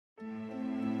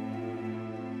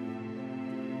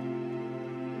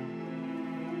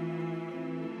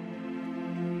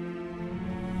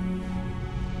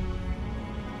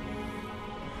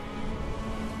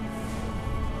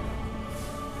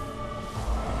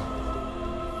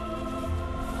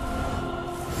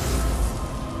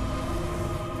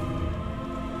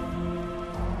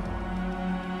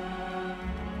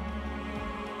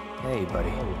Hey, buddy.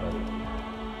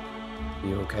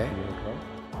 You okay?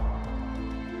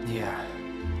 Yeah.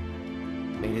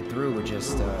 Made it through with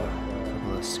just a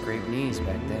couple of scraped knees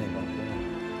back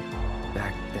then.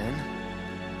 Back then?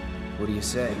 What do you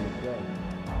say?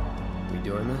 We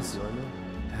doing this?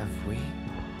 Have we?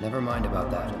 Never mind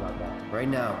about that. Right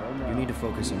now, you need to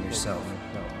focus on yourself.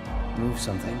 Move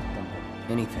something.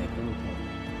 Anything.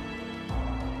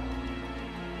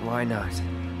 Why not?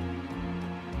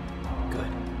 Good.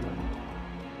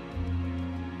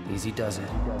 Easy does it.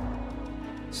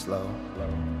 Slow.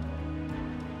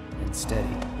 And steady.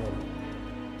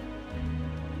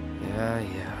 Yeah.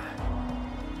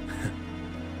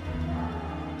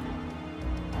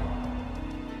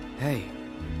 Hey,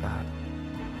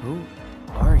 who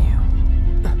are you?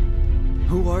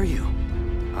 Who are you?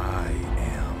 I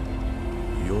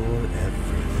am your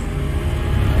everything.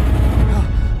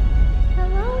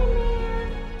 Hello in there.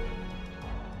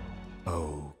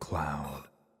 Oh, Cloud.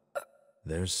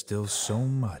 There's still so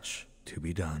much to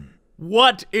be done.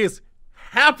 What is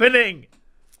happening?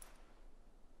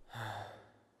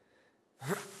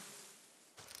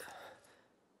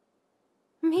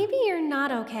 Maybe you're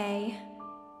not okay.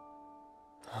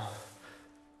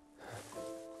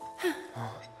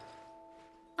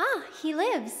 Ah, he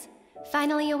lives.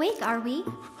 Finally awake, are we?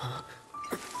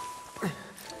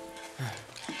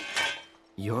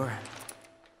 You're...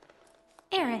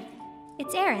 Aerith.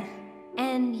 It's Aerith.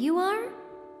 And you are?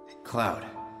 Cloud.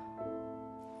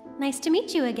 Nice to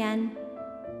meet you again.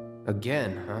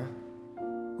 Again, huh?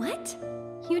 What?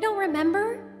 You don't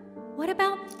remember? What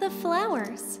about the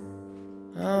flowers?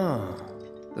 Oh,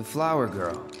 the flower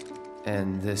girl.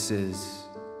 And this is...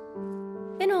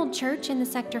 An old church in the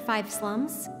Sector 5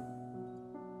 slums.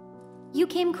 You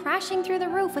came crashing through the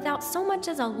roof without so much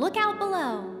as a lookout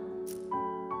below.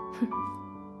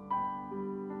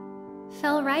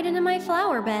 Fell right into my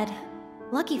flower bed.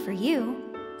 Lucky for you.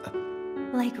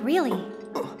 Like, really.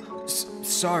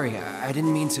 Sorry, I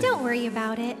didn't mean to... Don't worry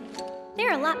about it.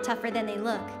 They're a lot tougher than they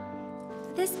look.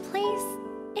 This place,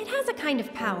 it has a kind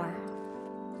of power.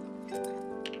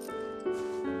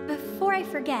 Before I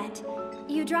forget,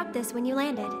 you dropped this when you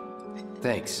landed.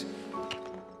 Thanks.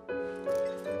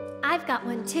 I've got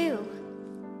one too.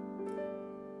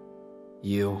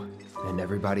 You and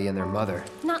everybody and their mother.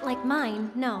 Not like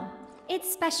mine, no.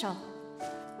 It's special.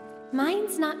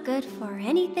 Mine's not good for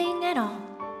anything at all.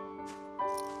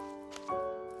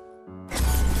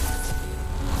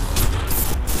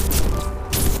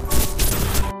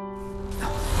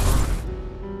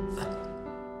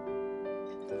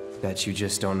 Bet you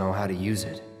just don't know how to use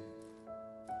it.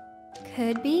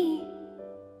 Could be.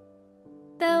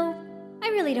 Though, I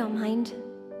really don't mind.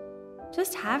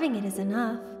 Just having it is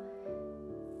enough.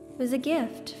 It was a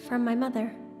gift from my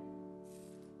mother.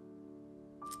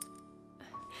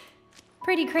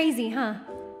 Pretty crazy, huh?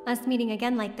 Us meeting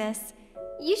again like this.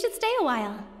 You should stay a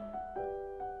while.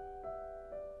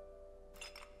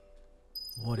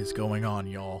 What is going on,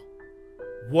 y'all?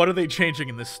 What are they changing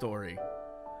in this story?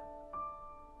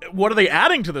 What are they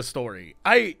adding to the story?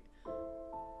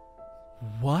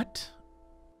 What?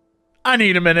 I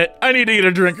need a minute. I need to eat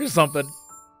a drink or something.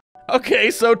 Okay,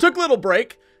 so took a little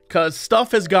break, because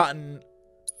stuff has gotten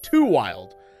too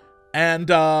wild.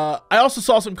 And I also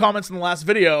saw some comments in the last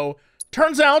video.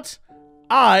 Turns out,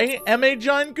 I am a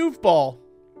giant goofball,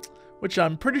 which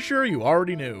I'm pretty sure you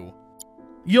already knew.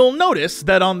 You'll notice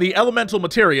that on the elemental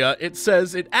materia, it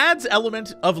says it adds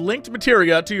element of linked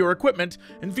materia to your equipment,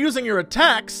 infusing your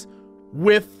attacks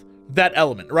with that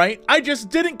element, right? I just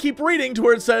didn't keep reading to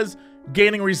where it says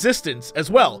gaining resistance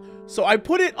as well. So I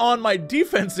put it on my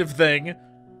defensive thing,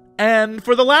 and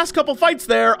for the last couple fights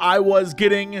there, I was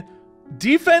getting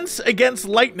defense against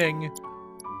lightning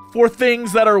for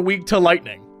things that are weak to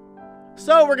lightning.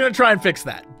 So we're gonna try and fix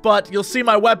that. But you'll see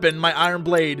my weapon, my iron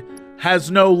blade, has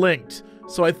no linked.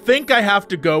 So I think I have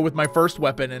to go with my first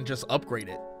weapon and just upgrade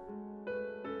it.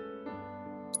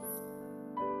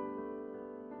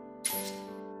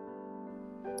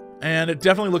 And it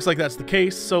definitely looks like that's the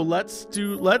case. So man,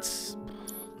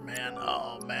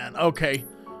 okay.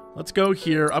 Let's go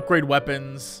here, upgrade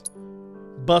weapons.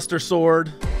 Buster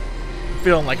sword. I'm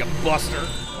feeling like a buster.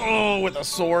 Oh, with a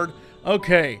sword.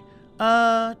 Okay.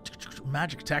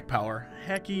 Magic attack power.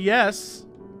 Heck yes.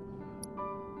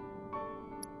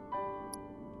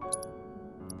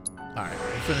 Alright,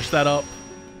 we'll finish that up.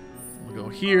 We'll go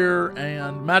here,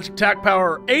 and magic attack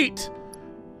power 8.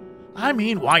 I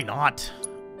mean, why not?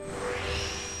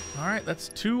 Alright, that's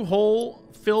 2 whole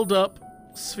filled up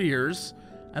spheres,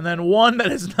 and then 1 that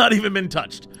has not even been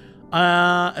touched.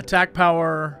 Attack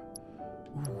power.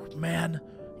 Ooh, man.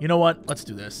 You know what? Let's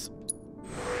do this.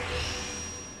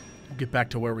 get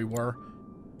back to where we were.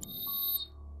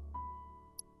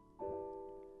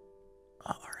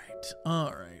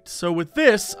 All right. So with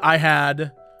this, I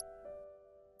had...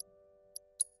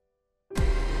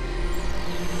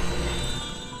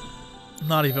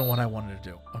 Not even what I wanted to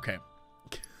do. Okay.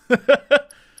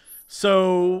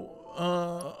 So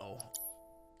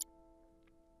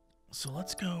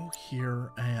let's go here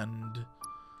and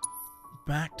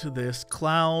back to this.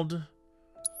 Cloud.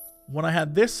 When I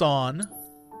had this on...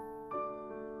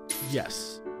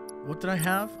 Yes. What did I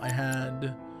have? I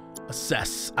had...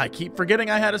 Assess. I keep forgetting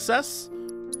I had assess.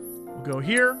 We'll go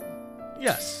here.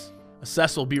 Yes.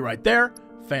 Assess will be right there.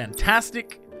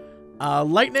 Fantastic.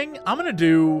 Lightning. I'm going to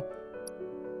do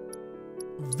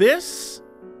this.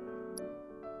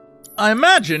 I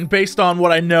imagine, based on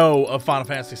what I know of Final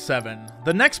Fantasy VII,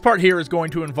 the next part here is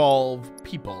going to involve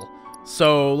people.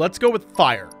 So let's go with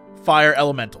fire. Fire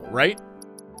elemental, right?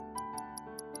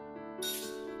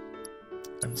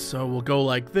 And so we'll go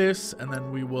like this, and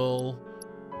then we will...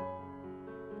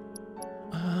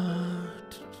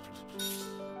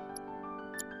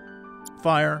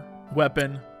 Fire,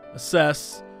 weapon,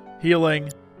 assess,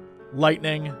 healing,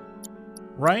 lightning,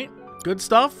 right? Good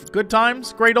stuff, good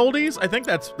times, great oldies. I think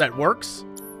that works.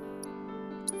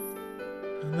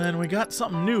 And then we got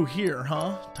something new here,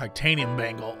 huh? Titanium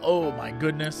bangle. Oh my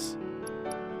goodness.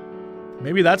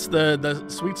 Maybe that's the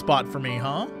sweet spot for me,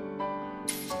 huh?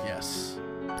 Yes.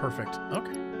 Perfect.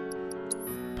 Okay.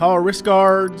 Power wrist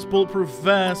guards, bulletproof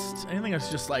vest, anything that's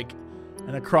just like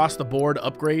an across the board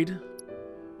upgrade.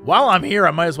 While I'm here,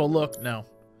 I might as well look. No.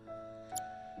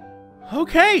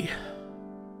 Okay.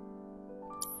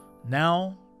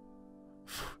 Now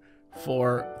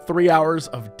for 3 hours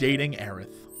of dating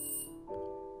Aerith.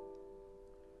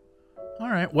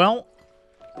 Alright, well,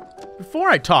 before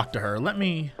I talk to her, let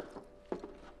me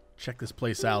check this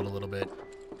place out a little bit.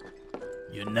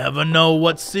 You never know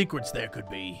what secrets there could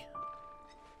be.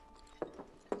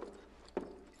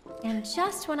 And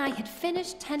just when I had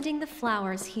finished tending the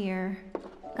flowers here,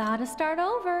 gotta start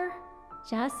over.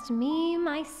 Just me,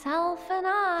 myself, and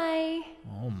I.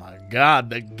 Oh my god,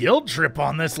 the guilt trip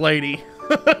on this lady.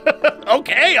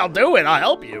 Okay, I'll do it. I'll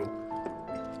help you.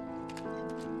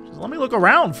 Just let me look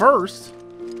around first.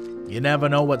 You never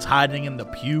know what's hiding in the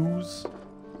pews.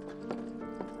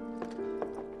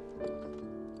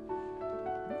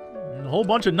 A whole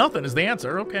bunch of nothing is the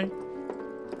answer. Okay.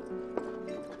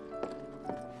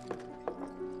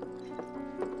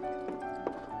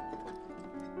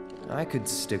 I could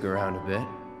stick around a bit.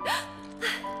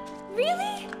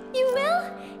 Really? You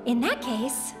will? In that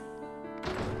case...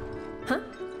 Huh?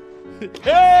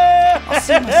 I'll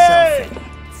see myself in.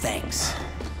 Thanks.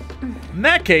 In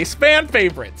that case, fan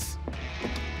favorites.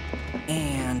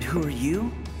 And who are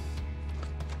you?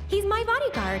 He's my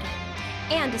bodyguard.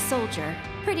 And a soldier.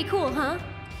 Pretty cool, huh?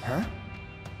 Huh?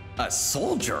 A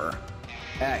soldier?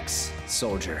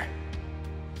 Ex-soldier.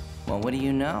 Well, what do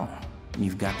you know?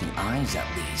 You've got the eyes, at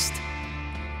least.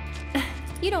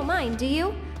 You don't mind, do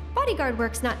you? Bodyguard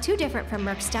work's not too different from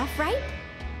merc stuff, right?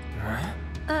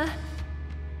 Huh?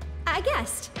 I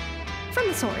guessed. From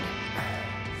the sword.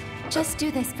 Just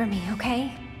do this for me,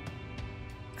 okay?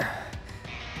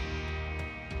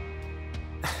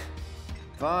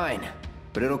 Fine,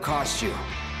 but it'll cost you.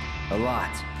 A lot.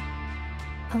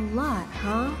 A lot,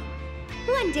 huh?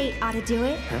 One date ought to do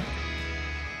it.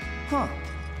 Huh.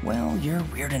 Well, you're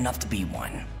weird enough to be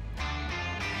one.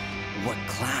 What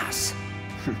class?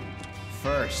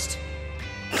 First.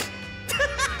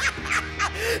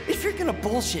 If you're gonna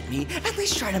bullshit me, at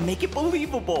least try to make it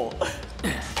believable.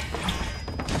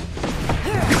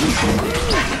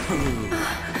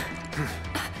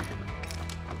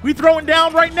 We throwing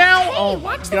down right now? Hey, oh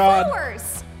watch my god. The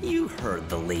flowers. You heard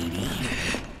the lady.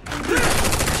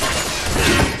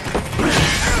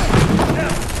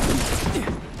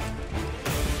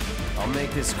 I'll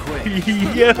make this quick.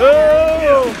 Yo!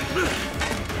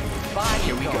 Bye,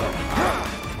 here we go.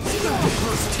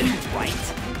 First two, right?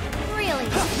 Really?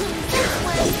 This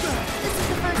is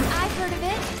the first I've heard of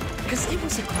it. Because it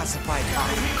was a classified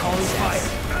eye. Call it fire.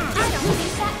 I don't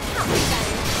think that counts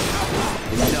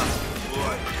then. Enough.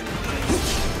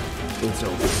 It's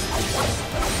over.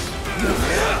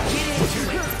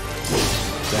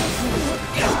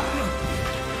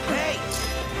 Hey!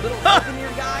 Little help in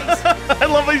here, guys? I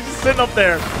love how he's just sitting up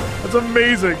there. That's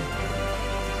amazing.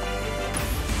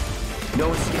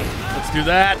 No escape. Let's do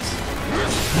that.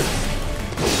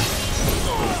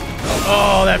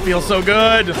 Oh, that feels so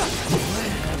good.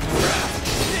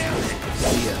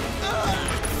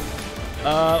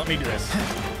 Let me do this.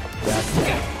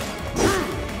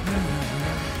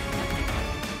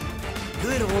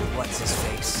 Good old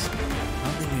what's-his-face.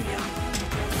 Hallelujah.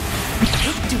 I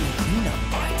hate doing cleanup,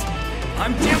 but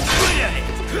I'm damn good at it!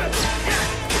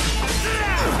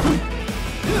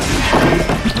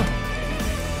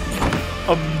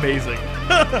 Amazing.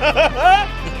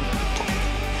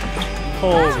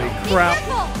 Holy crap.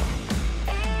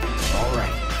 All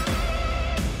right.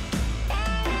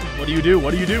 What do you do?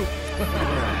 What do you do?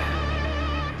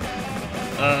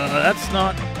 That's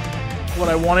not what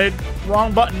I wanted.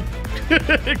 Wrong button.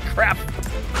 Crap.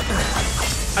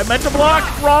 I meant to block.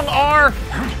 Wrong R.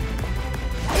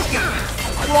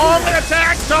 Wrong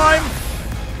attack time.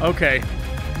 Okay.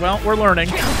 Well, we're learning.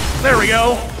 There we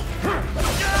go.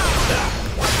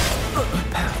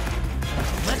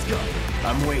 Let's go.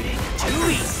 I'm waiting. Too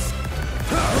easy.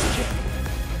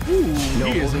 Ooh,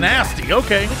 he is nasty.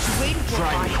 Okay. What you waiting for,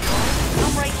 buddy?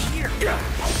 I'm right here.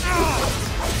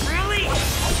 Really?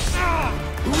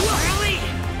 Really?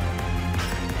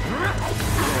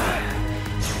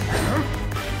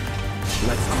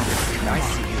 Let's do this. I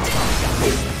see you.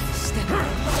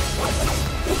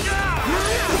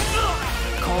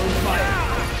 Calling fire.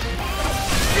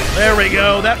 There we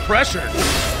go. That pressure.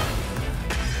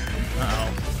 Uh-oh.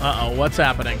 Uh-oh. What's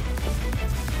happening?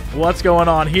 What's going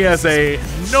on? He has a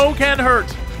no can hurt.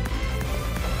 Okay.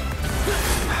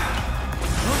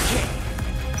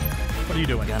 What are you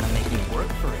doing? Gonna make me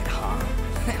work for it, huh?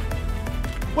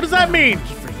 What does that mean?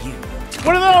 Lucky for you.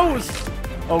 What are those?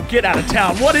 Oh, get out of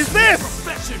town. What is this?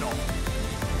 Professional.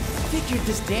 Figured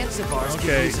this dance of ours could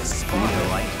Okay. use a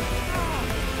spotlight.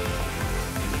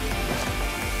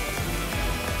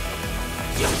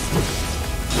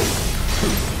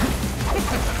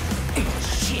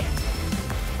 Shit.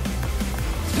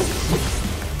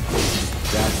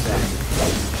 That's that.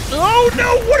 Oh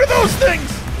no! What are those things?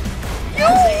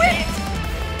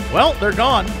 Well, they're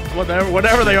gone.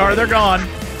 Whatever they are, they're gone.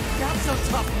 Not so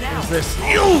tough now. What's this?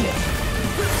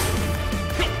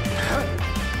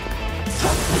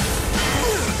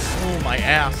 Oh my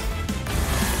ass.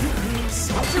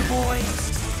 Soldier boy.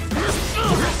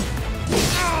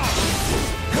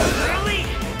 Really?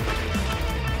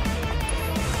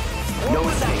 No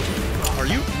mistake. Are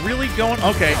you really going?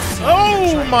 Okay.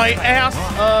 Oh my ass.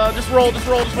 Just roll. Just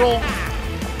roll. Just roll.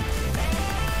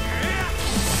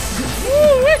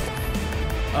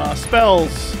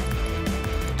 Spells.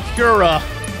 Cura.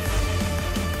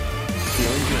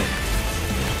 Feeling good.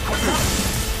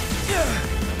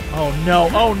 Oh no.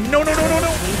 Oh no, no, no, no,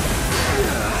 no.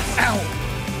 Ow.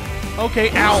 Okay,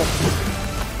 ow.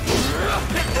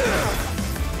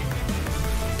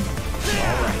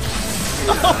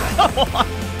 Oh, come on.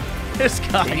 This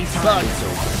guy sucks.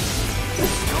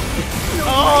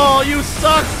 Oh, you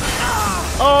suck.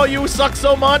 Oh, you suck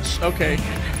so much. Okay.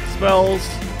 Spells.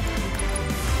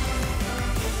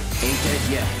 Ain't dead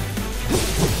yet.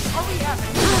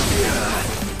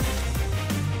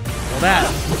 Well, that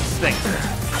stinks.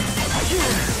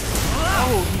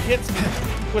 Oh, he hits me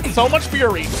with so much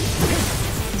fury.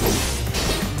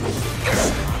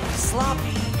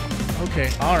 Sloppy. Okay,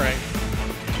 alright.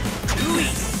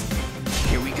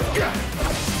 Here we go.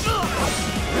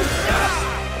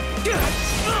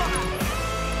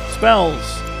 Spells.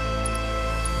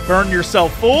 Burn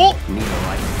yourself, fool. Need a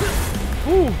light.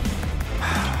 Ooh.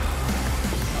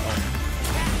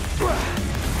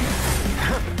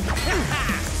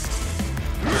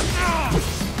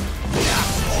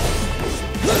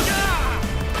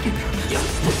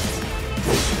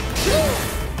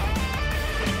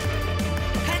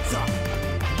 Heads up.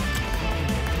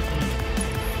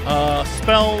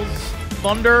 Spells.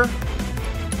 Thunder.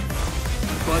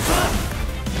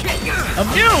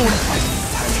 Immune?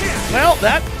 Well,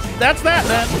 that's that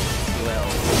then.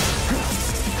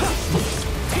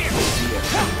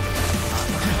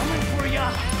 Coming for ya.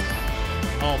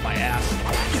 Oh, my ass.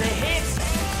 The hit.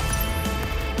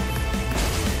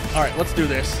 Alright, let's do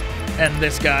this. End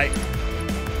this guy.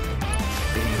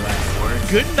 Any last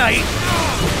words? Good night.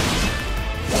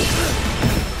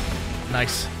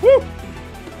 Nice. Woo!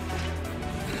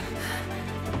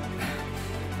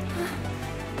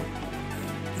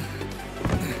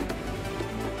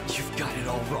 You've got it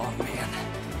all wrong, man.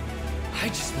 I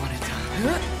just wanted to...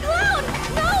 Clown!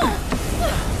 No!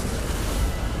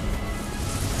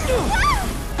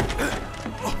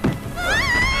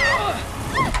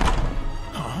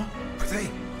 Are they?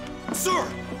 Sir!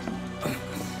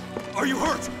 Are you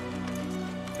hurt?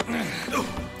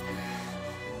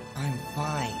 I'm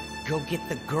fine. Go get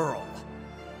the girl.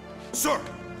 Sir!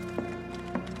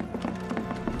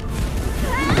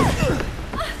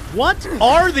 What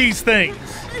are these things?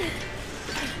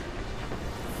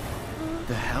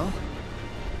 The hell?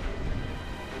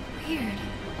 Weird.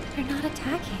 They're not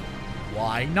attacking.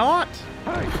 Why not?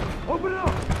 Hey, open it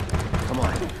up! Come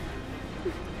on.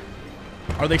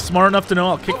 Are they smart enough to know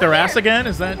I'll kick their ass again?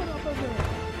 Is that...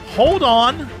 Hold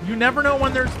on. You never know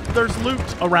when there's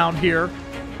loot around here.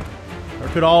 There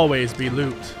could always be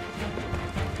loot.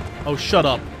 Oh, shut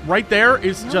up. Right there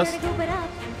is just...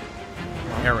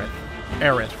 Aerith.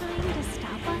 Aerith.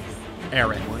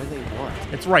 Aerith. What do they want?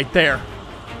 It's right there.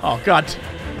 Oh, God.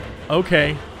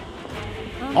 Okay.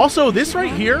 Also, this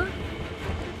right here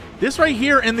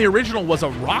in the original was a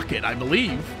rocket, I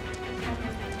believe.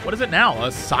 What is it now?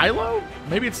 A silo?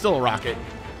 Maybe it's still a rocket.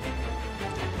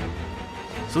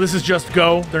 So this is just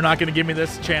go. They're not going to give me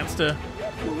this chance to...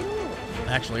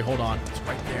 Actually, hold on. It's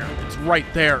right there. It's right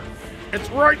there. It's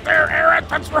right there, Aerith.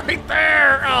 That's right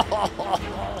there. Oh.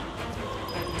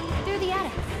 Through the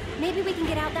attic. Maybe we can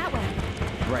get out that way.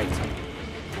 Right.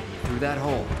 Through that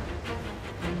hole.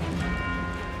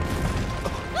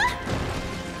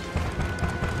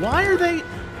 Why are they...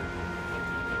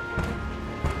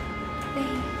 They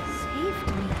saved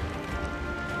me.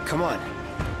 Come on.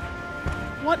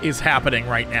 What is happening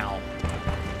right now?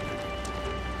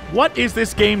 What is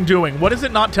this game doing? What is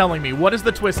it not telling me? What is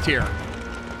the twist here?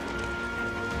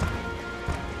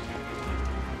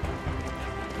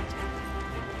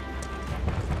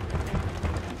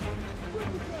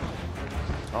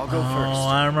 I'll go first. Oh,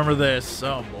 I remember this.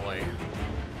 Oh, boy.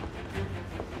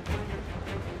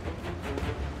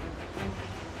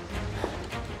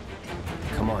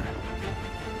 Come on.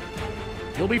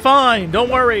 You'll be fine. Don't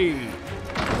worry.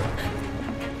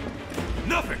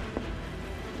 Nothing!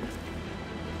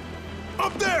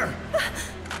 Up there!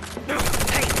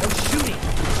 Hey, no shooting!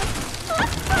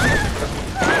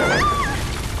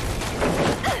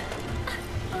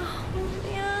 Oh,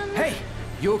 man. Hey,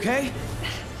 you okay?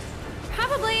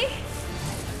 Probably.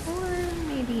 Or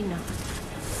maybe not.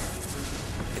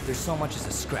 If there's so much as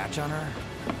a scratch on her,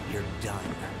 you're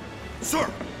done. Sir!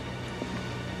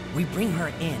 We bring her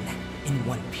in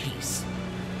one piece.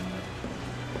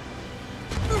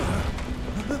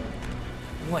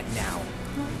 What now?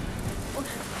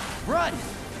 Run!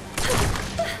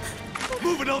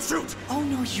 Move it, I'll shoot! Oh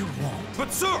no, you won't.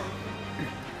 But sir!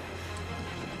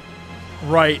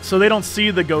 Right, so they don't see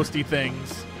the ghosty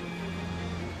things.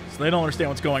 So they don't understand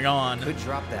what's going on. Could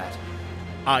drop that.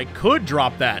 I could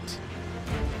drop that.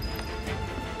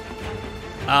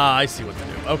 Ah, I see what to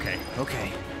do. Okay.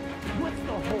 Okay. What's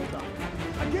the holdup?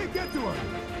 I can't get to her!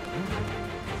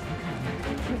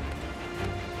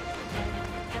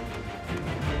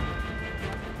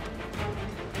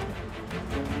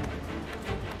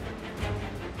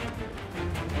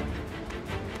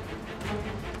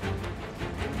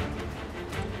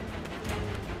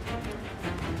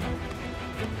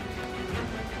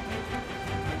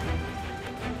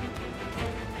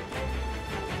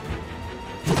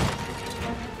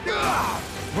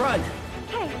 Run!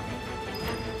 Okay.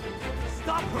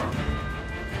 Stop her!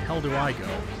 Where the hell do I go?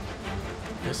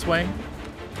 This way?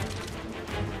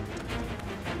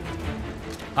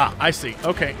 Ah, I see.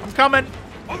 Okay, I'm coming.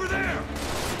 Over there!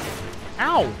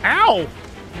 Ow! Ow!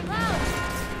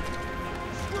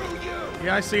 Screw you!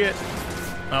 Yeah, I see it.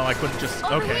 Oh, I couldn't just...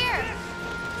 Over okay. here.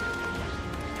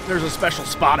 There's a special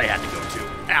spot I had to go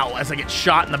to. Ow, as I get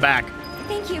shot in the back.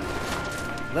 Thank you.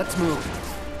 Let's move.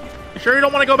 You sure you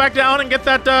don't want to go back down and get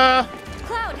that,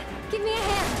 Cloud, give me a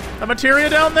hand. the materia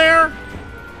down there?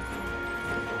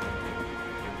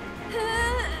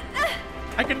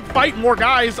 I can fight more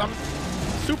guys. I'm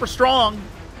super strong.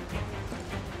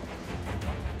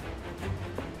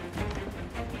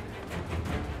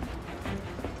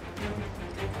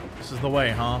 This is the way,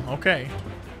 huh? Okay.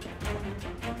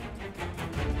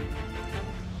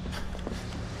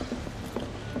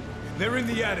 They're in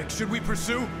the attic. Should we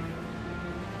pursue?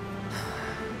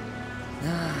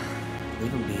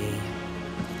 Leave him be.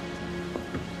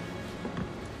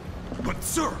 But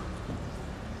sir!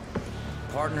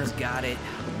 Partners got it.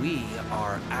 We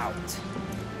are out.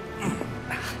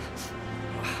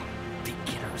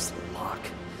 Beginner's luck.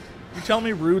 You tell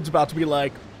me Rude's about to be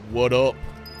like, what up?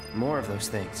 More of those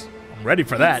things. I'm ready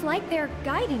for that. It's like they're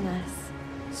guiding us.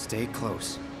 Stay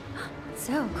close.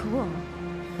 So cool.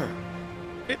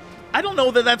 I don't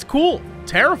know that that's cool.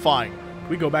 Terrifying. Can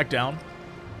we go back down?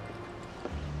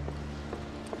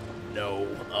 No.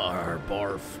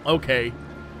 Barf. Okay.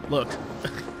 Look.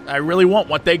 I really want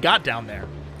what they got down there.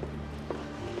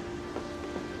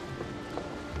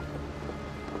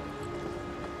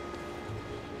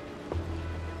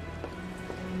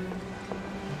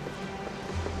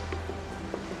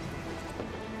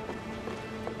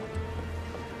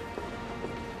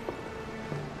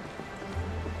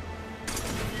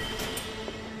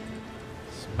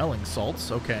 Smelling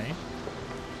salts, okay.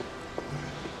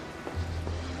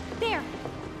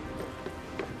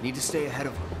 Need to stay ahead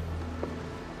of them.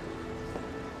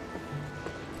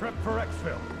 Prep for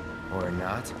exfil. Or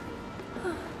not.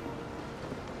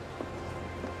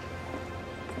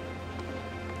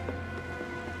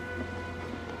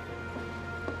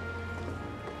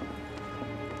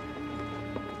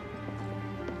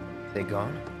 They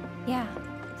gone? Yeah,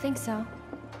 think so.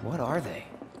 What are they?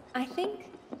 I think...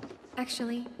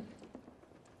 Actually,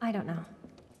 I don't know.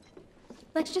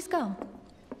 Let's just go.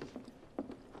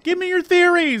 Give me your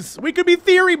theories. We could be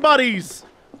theory buddies.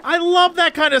 I love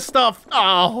that kind of stuff.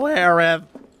 Oh, Aerith.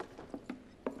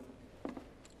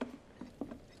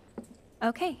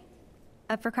 Okay.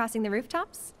 Up for crossing the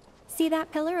rooftops? See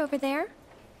that pillar over there?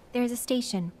 There's a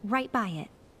station right by it.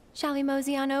 Shall we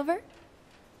mosey on over?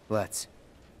 Let's.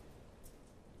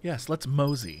 Yes, let's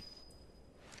mosey.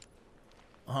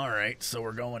 All right, so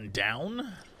we're going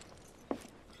down.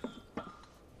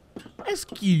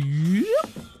 Excuse.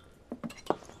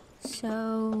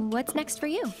 So, what's next for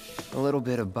you? A little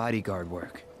bit of bodyguard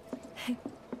work.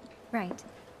 Right.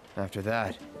 After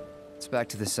that, it's back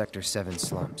to the Sector 7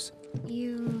 slums.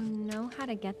 You know how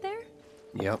to get there?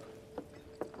 Yep.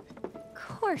 Of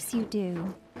course you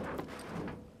do.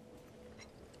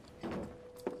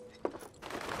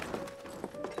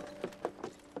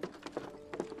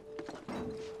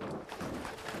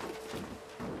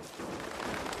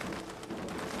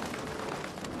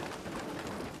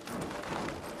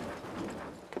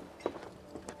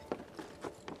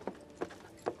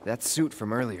 That suit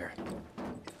from earlier.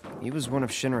 He was one of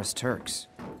Shinra's Turks.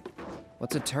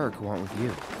 What's a Turk want with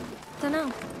you? Dunno.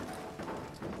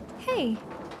 Hey,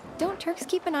 don't Turks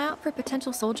keep an eye out for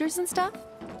potential soldiers and stuff?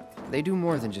 They do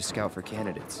more than just scout for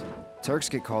candidates. Turks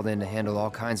get called in to handle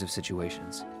all kinds of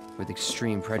situations, with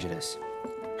extreme prejudice.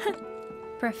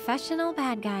 Professional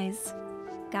bad guys.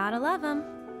 Gotta love 'em.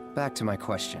 Back to my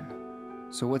question.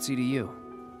 So what's he to you?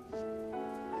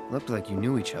 Looked like you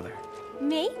knew each other.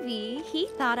 Maybe he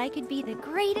thought I could be the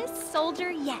greatest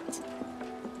soldier yet.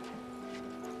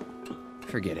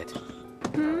 Forget it.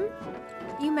 Hmm?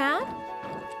 You mad?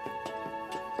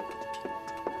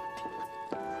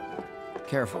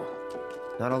 Careful.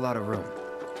 Not a lot of room.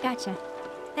 Gotcha.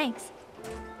 Thanks.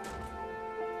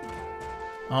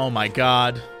 Oh my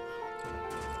god.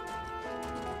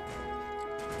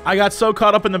 I got so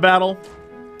caught up in the battle,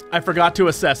 I forgot to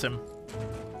assess him.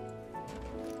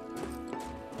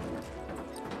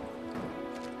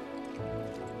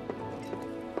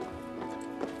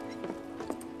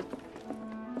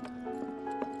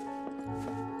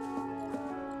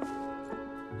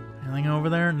 Anything over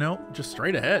there? Nope, just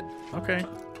straight ahead. Okay.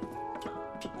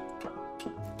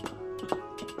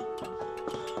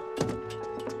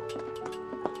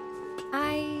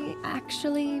 I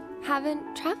actually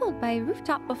haven't traveled by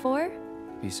rooftop before.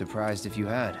 Be surprised if you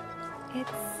had.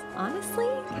 It's honestly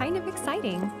kind of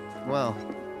exciting. Well,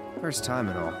 first time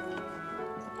and all.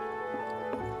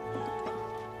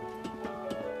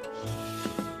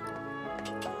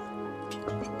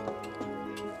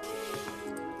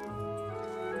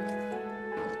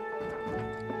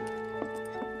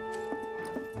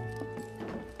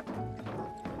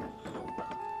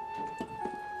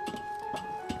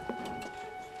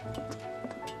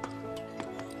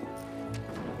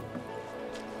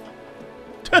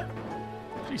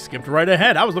 She skipped right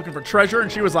ahead. I was looking for treasure, and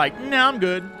she was like, nah, I'm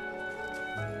good.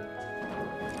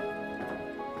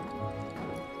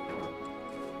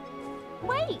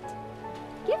 Wait!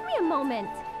 Give me a moment.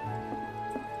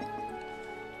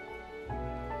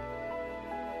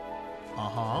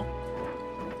 Uh-huh.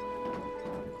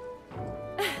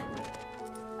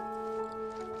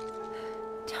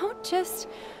 Don't just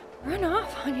run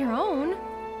off on your own.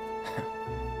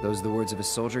 Those the words of a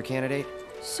soldier candidate?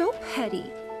 So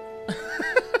petty.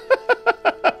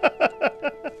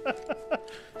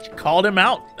 She called him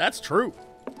out. That's true.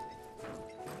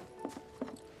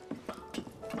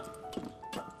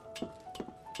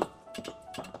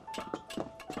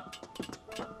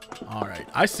 All right,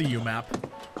 I see you, map.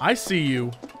 I see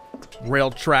you. Rail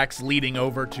tracks leading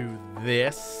over to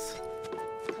this.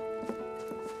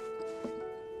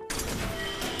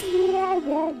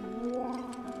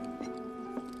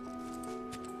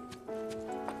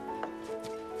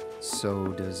 So,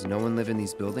 does no one live in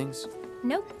these buildings?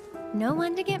 Nope. No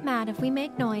one to get mad if we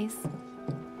make noise.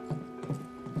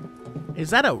 Is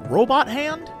that a robot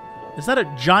hand? Is that a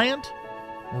giant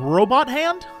robot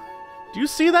hand? Do you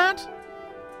see that?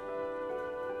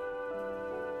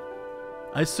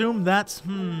 I assume that's,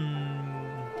 I'm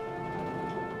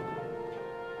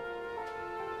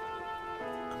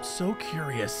so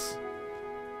curious.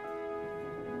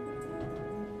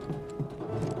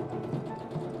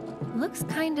 Looks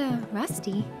kinda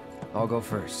rusty. I'll go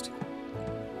first.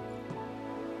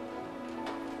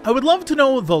 I would love to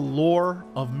know the lore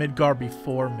of Midgar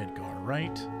before Midgar,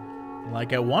 right?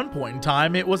 Like at one point in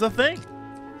time, it was a thing.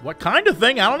 What kind of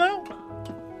thing? I don't know.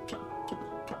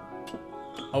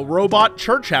 A robot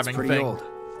church having It's thing. pretty old.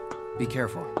 Be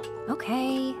careful.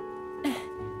 Okay.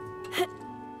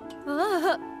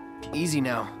 Easy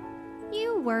now.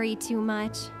 You worry too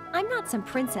much. I'm not some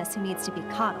princess who needs to be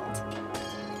coddled.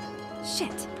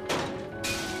 Shit.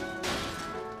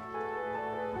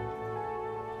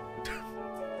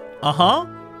 Uh-huh.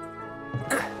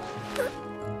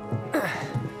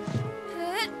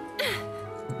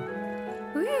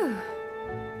 Whew.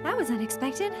 That was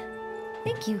unexpected.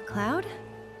 Thank you, Cloud.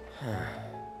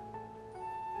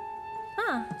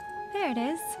 Ah, there it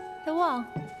is. The wall.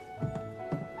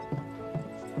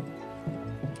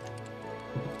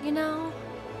 You know,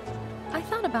 I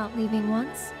thought about leaving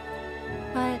once,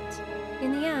 but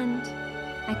in the end,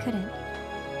 I couldn't.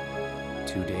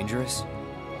 Too dangerous?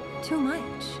 Too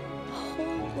much. A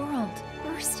whole world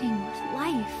bursting with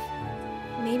life.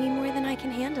 Maybe more than I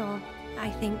can handle, I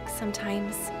think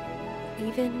sometimes.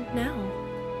 Even now.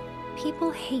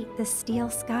 People hate the steel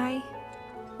sky,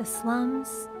 the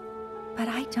slums, but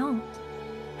I don't.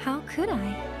 How could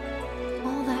I?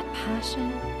 All that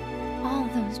passion, all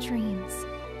those dreams,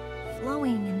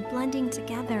 flowing and blending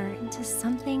together into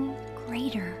something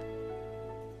greater.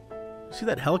 See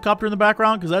that helicopter in the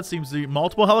background? Because that seems to be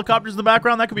multiple helicopters in the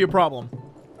background. That could be a problem.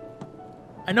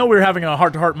 I know we were having a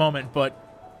heart-to-heart moment, but,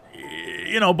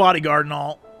 you know, Bodyguard and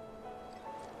all.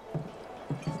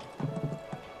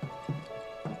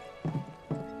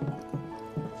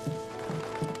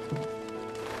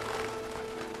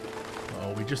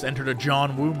 Oh, we just entered a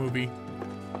John Woo movie.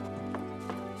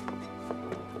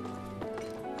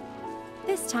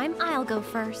 This time I'll go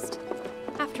first.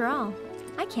 After all,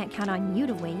 I can't count on you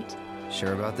to wait.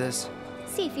 Sure about this?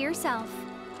 See for yourself.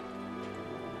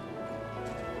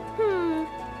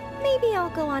 Maybe I'll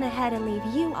go on ahead and leave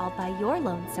you all by your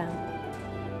lonesome.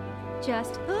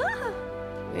 Just,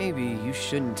 Maybe you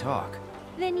shouldn't talk.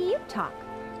 Then you talk.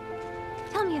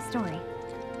 Tell me a story.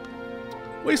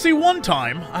 Well, you see, one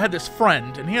time, I had this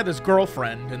friend, and he had this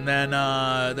girlfriend, and then,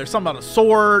 there's something about a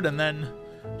sword, and then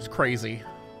it was crazy.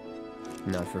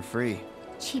 Not for free.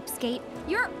 Cheapskate.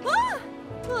 You're...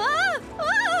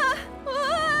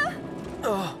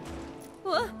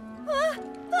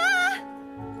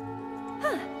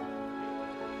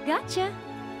 Gotcha.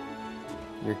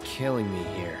 You're killing me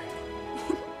here.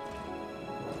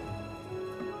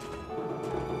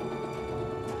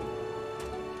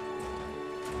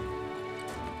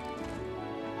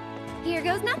 Here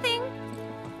goes nothing.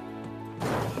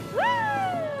 Woo!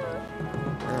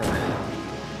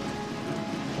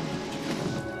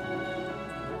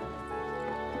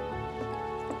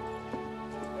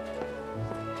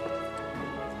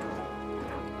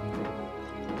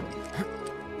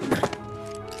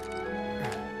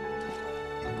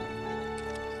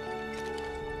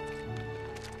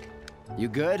 You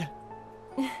good?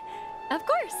 Of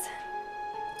course.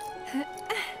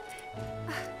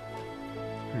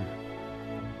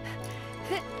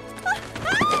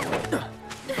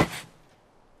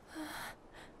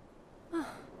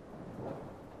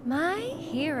 My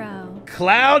hero.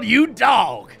 Cloud, you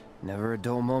dog! Never a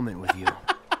dull moment with you.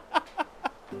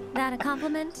 That a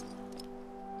compliment?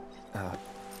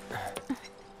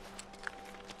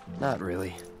 Not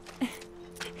really.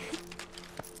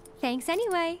 Thanks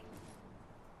anyway.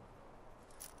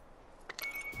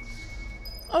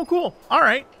 Oh, cool. All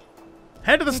right.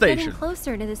 Head to the We're station. getting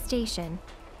closer to the station.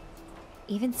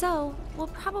 Even so, we'll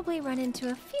probably run into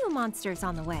a few monsters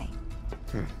on the way.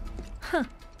 Huh.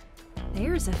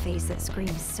 There's a face that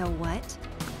screams, so what?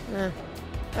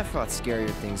 I've fought scarier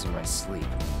things in my sleep.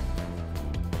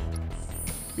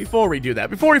 Before we do that,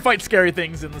 before we fight scary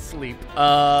things in the sleep,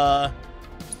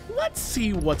 let's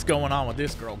see what's going on with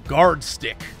this girl. Guard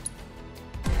stick.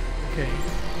 Okay.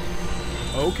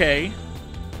 Okay.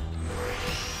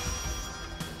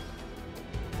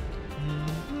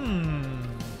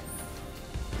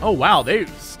 Oh, wow. They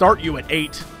start you at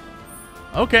 8.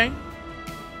 Okay.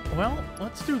 Well,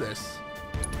 let's do this.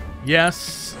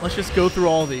 Yes. Let's just go through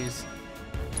all these.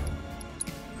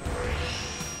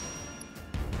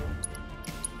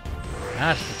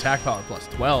 That's attack power plus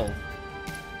 12.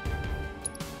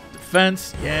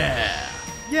 Defense. Yeah.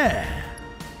 Yeah.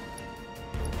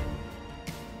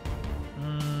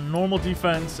 Normal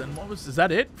defense. And what was... Is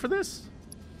that it for this?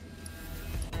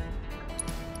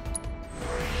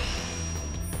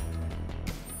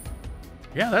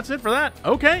 Yeah, that's it for that.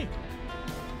 Okay.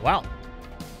 Wow.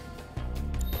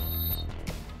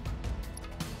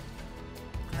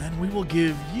 And we will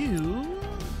give you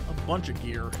a bunch of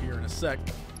gear here in a sec.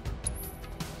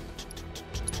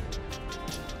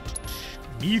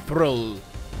 Mithril.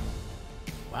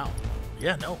 Wow.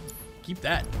 Yeah, no. Keep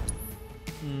that.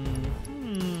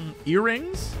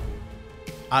 Earrings.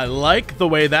 I like the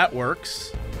way that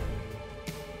works.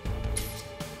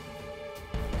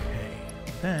 Okay.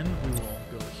 Then we will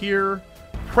go here.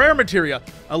 Prayer materia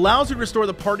allows you to restore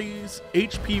the party's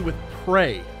HP with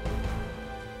pray.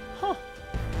 Huh.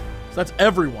 So that's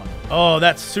everyone. Oh,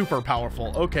 that's super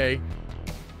powerful. Okay.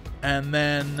 And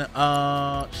then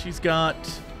she's got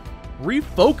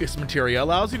refocus materia.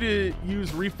 Allows you to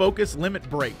use refocus limit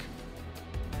break.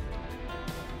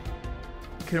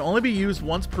 Can only be used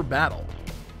once per battle.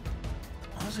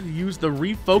 Allows you to use the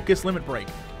refocus limit break.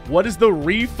 What is the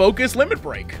refocus limit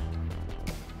break?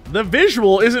 The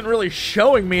visual isn't really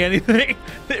showing me anything.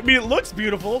 I mean, it looks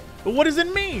beautiful, but what does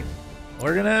it mean?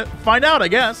 We're gonna find out, I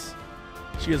guess.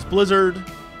 She has Blizzard.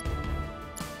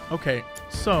 Okay,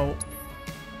 so...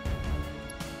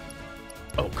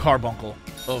 Oh, Carbuncle.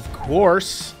 Of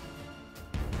course.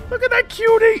 Look at that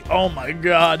cutie. Oh my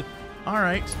god.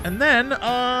 Alright, and then,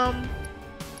 I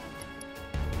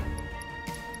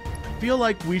feel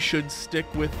like we should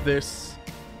stick with this.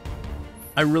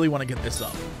 I really want to get this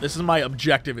up. This is my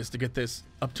objective, is to get this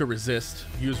up to resist.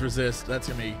 Use resist. That's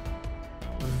going to be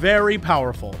very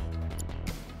powerful.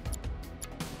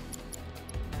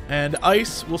 And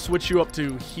ice will switch you up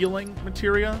to healing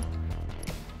materia.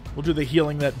 We'll do the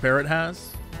healing that Barrett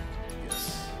has.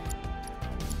 Yes.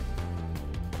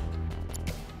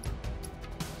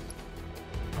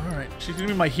 Alright, she's going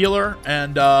to be my healer.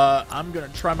 And I'm going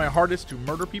to try my hardest to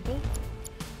murder people.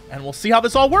 And we'll see how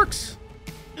this all works.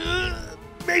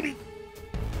 Maybe.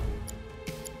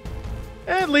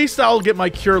 At least I'll get my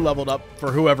cure leveled up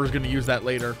for whoever's going to use that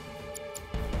later.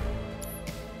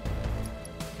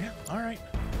 Yeah, alright.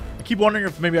 I keep wondering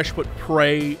if maybe I should put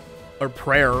pray or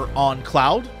prayer on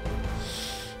Cloud.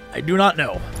 I do not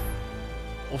know.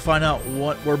 We'll find out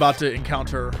what we're about to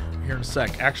encounter here in a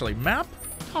sec. Actually, map?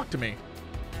 Talk to me.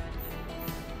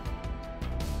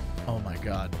 Oh my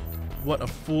god. What a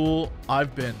fool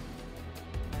I've been.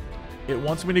 It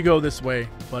wants me to go this way,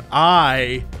 but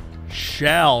I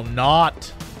shall not.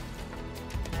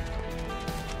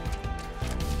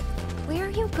 Where are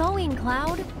you going,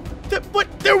 Cloud?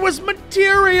 But there was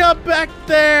materia back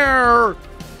there!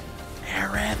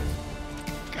 Aerith.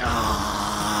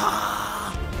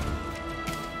 Ah.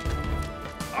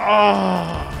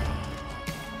 Oh.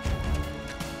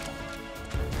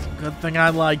 Good thing I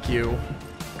like you.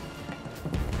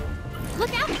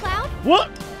 Look out, Cloud!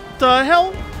 What the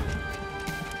hell?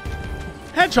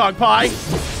 Hedgehog pie!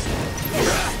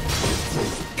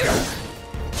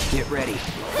 Get ready.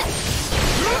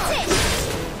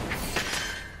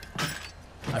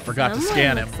 I forgot to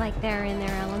scan him. Looks like they're in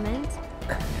their element.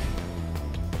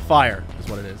 Fire is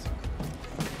what it is.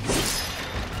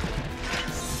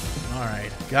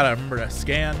 Alright, gotta remember to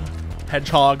scan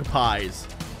hedgehog pies.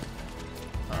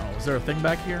 Oh, is there a thing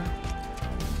back here?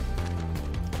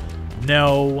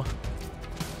 No.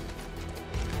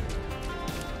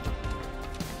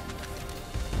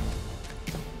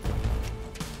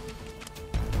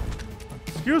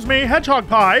 Excuse me, hedgehog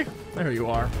pie. There you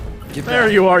are. There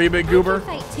you are, you big goober.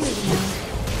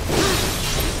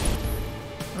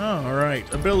 All right,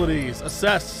 abilities,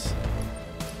 assess.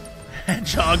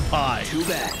 Hedgehog pie. Too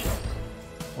bad.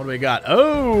 What do we got?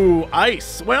 Oh,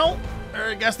 ice. Well,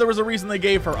 I guess there was a reason they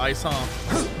gave her ice, huh?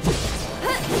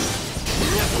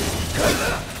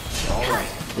 All right,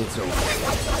 it's over.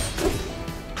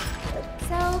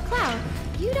 So, Cloud,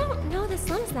 you don't know the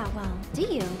slums that well, do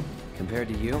you? Compared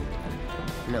to you?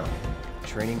 No.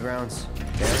 Training grounds,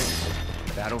 barracks,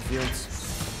 battlefields.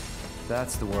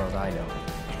 That's the world I know.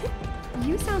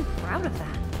 You sound proud of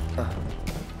that.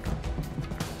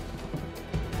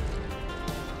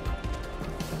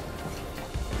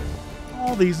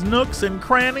 All these nooks and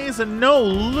crannies and no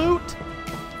loot.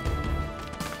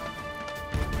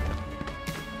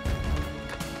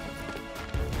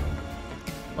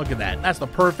 Look at that. That's the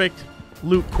perfect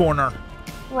loot corner.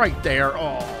 Right there.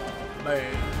 Oh,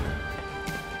 man.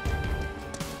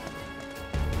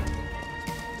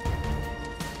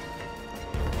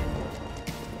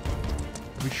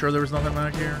 Are we sure there was nothing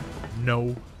back here?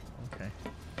 No. Okay.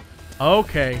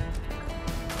 Okay.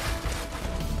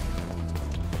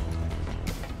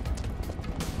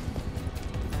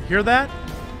 Hear that?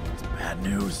 It's bad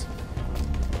news.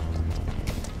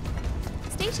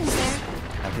 Station's there.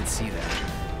 I can see that.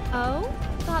 Oh?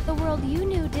 Thought the world you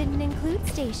knew didn't include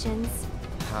stations.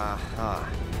 Ha ha.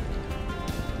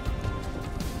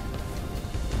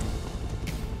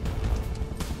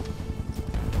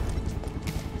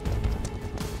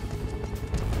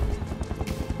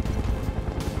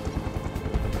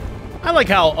 I I like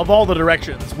how, of all the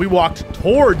directions, we walked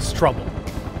towards trouble.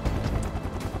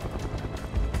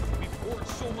 We poured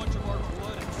so much of our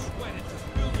blood and sweat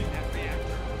into building that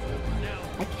reactor. Now,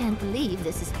 I can't believe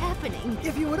this is happening.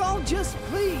 If you would all just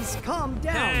please calm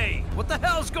down. hey, what the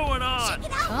hell's going on?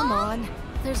 Come on.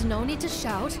 There's no need to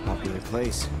shout. Popular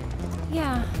place.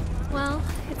 Yeah, well,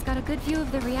 it's got a good view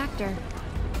of the reactor.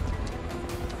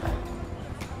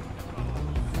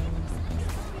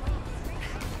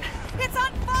 It's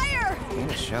on fire!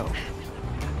 Ain't a show.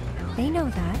 They know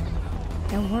that.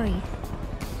 Don't worry.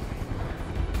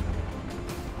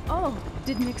 Oh,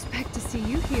 didn't expect to see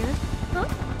you here. Huh?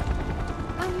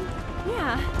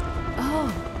 Yeah,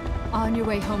 Oh, on your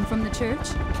way home from the church?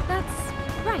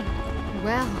 that's right.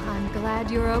 Well, I'm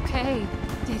glad you're okay.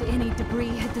 Did any debris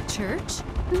hit the church?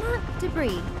 Not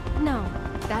debris, no.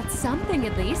 That's something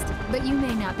at least, but you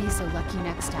may not be so lucky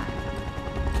next time.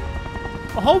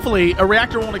 Well, hopefully, a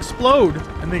reactor won't explode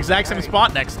in the exact same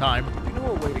spot next time. Do you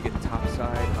know a way to get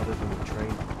topside other than the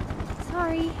train?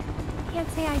 Sorry, can't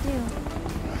say I do.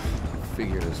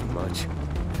 Figured as much.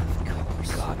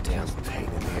 Goddamn pain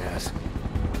in the ass.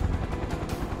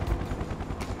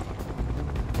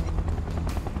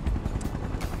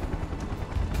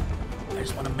 I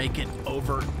just want to make it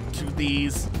over to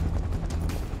these.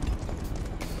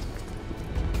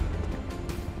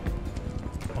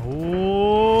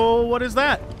 Oh, what is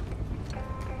that?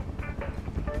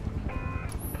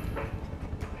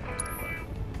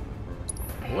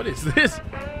 What is this?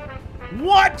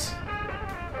 What?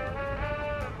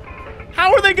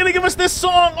 How are they going to give us this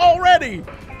song already?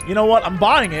 You know what? I'm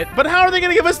buying it, but how are they going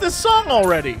to give us this song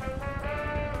already?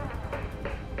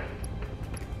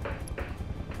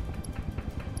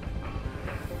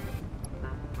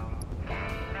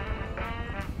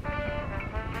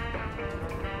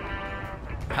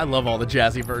 I love all the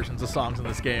jazzy versions of songs in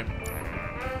this game.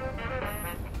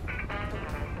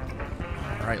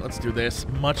 All right, let's do this.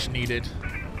 Much needed.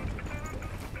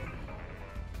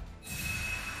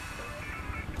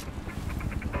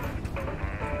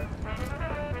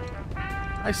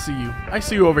 I see you. I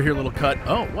see you over here, little cut.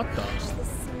 Oh, what the? Gosh, the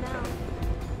smell.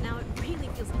 Now it really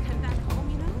feels like I'm back home,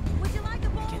 you know? Would you like a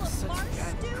bowl of marsh stew?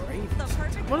 The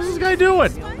perfect What is this guy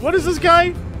doing? What is this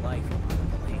guy?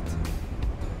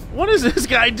 What is this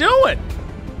guy doing?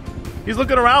 He's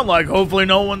looking around like, hopefully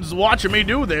no one's watching me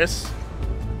do this.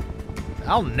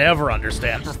 I'll never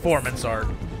understand performance art.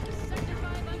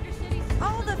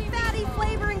 All the fatty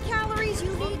flavor and calories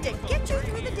you need to get you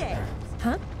through the day.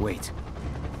 Huh? Wait.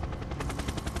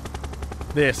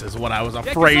 This is what I was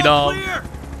afraid of. Clear.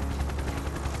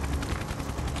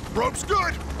 Rope's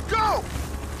good. Go.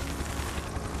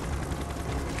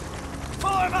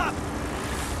 Pull him up.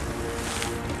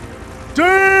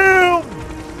 Damn!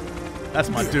 That's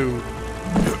my dude.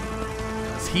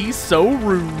 'Cause he's so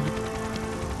rude.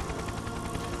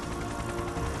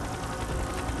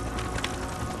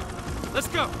 Let's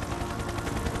go.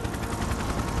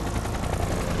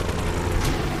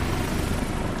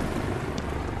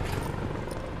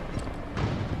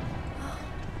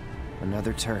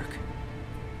 Another Turk.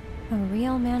 A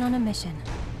real man on a mission.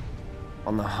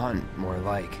 On the hunt, more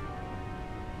like.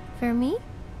 For me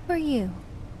or you?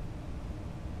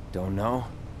 Don't know.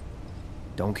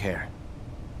 Don't care.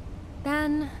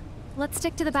 Then, let's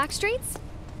stick to the back streets?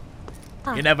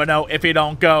 Ah, You never know if you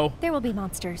don't go. there will be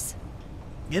monsters.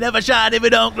 You never shot if you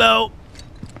don't glow.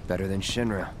 Better than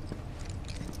Shinra.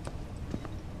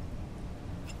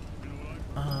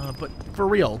 But for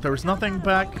real, there was nothing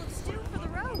back stew for the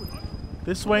road?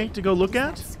 this way to go look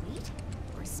at? Sweet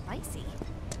or spicy?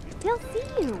 They'll see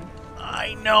you.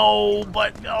 I know,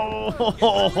 but oh,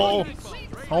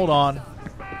 hold on.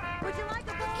 Would you like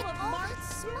a bowl of marsh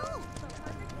stew? The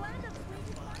perfect blend of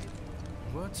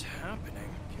sweet. What's happening?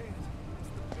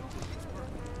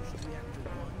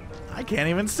 I can't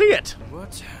even see it.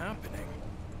 What's happening?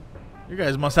 You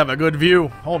guys must have a good view.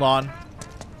 Hold on.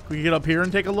 Can we get up here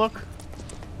and take a look?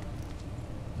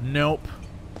 Nope.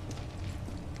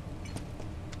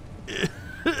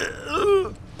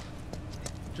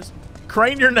 Just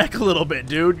crane your neck a little bit,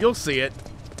 dude. You'll see it.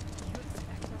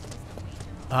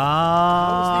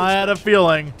 I had a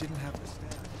feeling.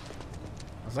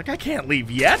 I was like, I can't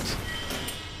leave yet.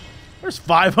 There's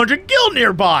 500 gil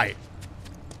nearby.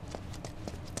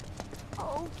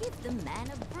 Oh, give the man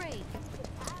a break.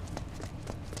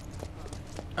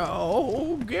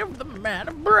 Oh, give the man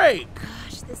a break.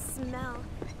 Gosh, the smell.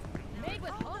 Made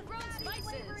with homegrown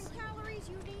flavor and calories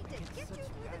you need to get you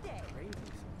through the day.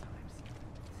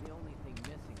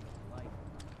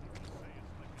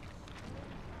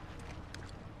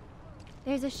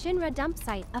 There's a Shinra dump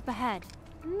site up ahead.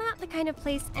 Not the kind of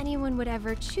place anyone would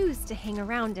ever choose to hang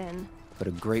around in. but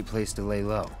a great place to lay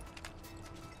low.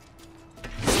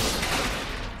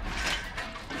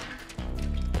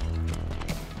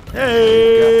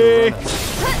 Hey!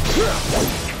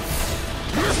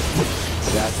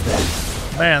 That's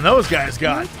that. Man, those guys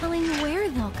got No telling where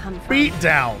they'll come from. beat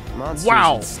down. Monsters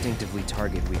Wow. instinctively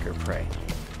target weaker prey.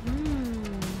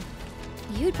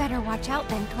 You'd better watch out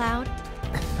then, Cloud.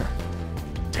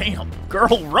 Damn,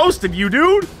 girl roasted you,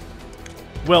 dude.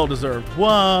 Well deserved.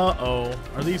 Whoa.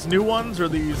 Are these new ones or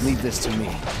these? Leave this to me.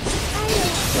 I don't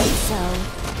think so.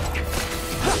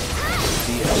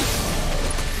 See ya.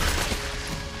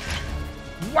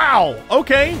 Wow.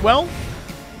 Okay. Well,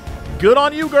 good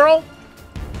on you, girl.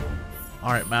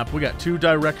 All right, map. We got 2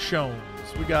 directions.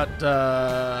 We got.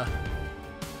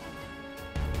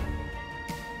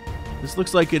 This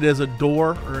looks like it is a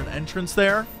door or an entrance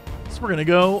there. So we're gonna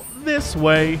go this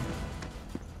way.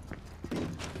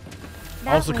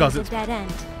 That Also way 'cause is it's- a dead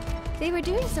end. They were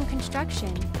doing some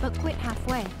construction, but quit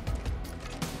halfway.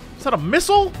 Is that a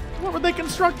missile? What were they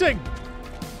constructing?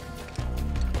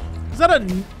 Is that a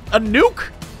nuke?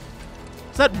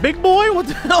 Is that big boy? What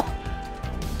the hell?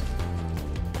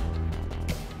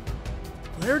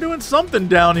 They're doing something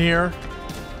down here.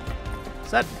 Is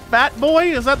that Fat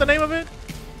Boy? Is that the name of it?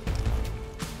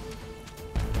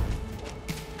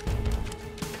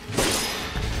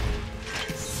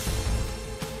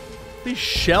 These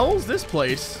shells? This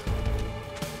place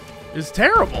is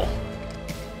terrible.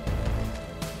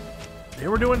 They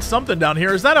were doing something down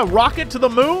here. Is that a rocket to the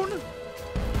moon?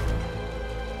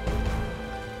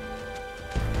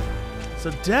 It's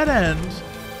a dead end,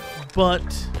 but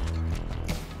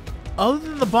other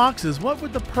than the boxes, what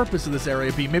would the purpose of this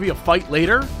area be? Maybe a fight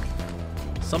later?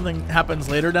 Something happens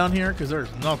later down here? Because there's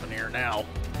nothing here now.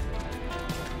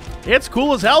 It's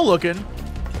cool as hell looking,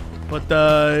 but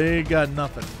it got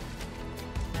nothing.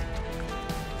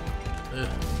 Ugh.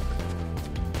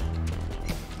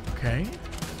 Okay.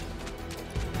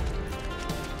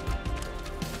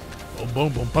 Boom, boom,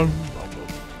 boom, boom, boom, boom.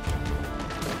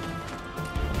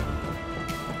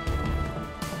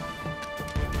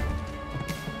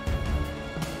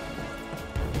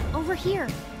 Over here.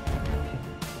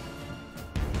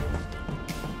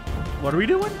 What are we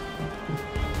doing?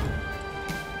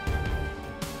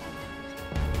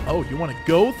 Oh, you want to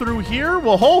go through here?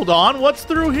 Well, hold on. What's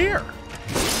through here?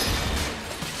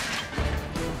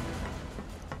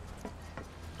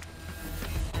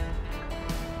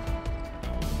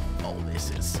 Oh,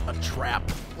 this is a trap.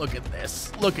 Look at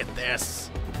this. Look at this.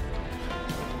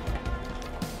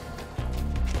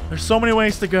 There's so many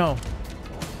ways to go,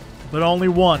 but only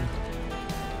one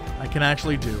I can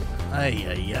actually do. Ay,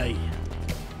 ay, ay.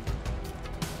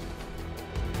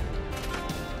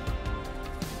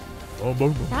 Boom,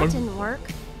 boom, boom, That boom. didn't work.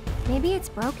 Maybe it's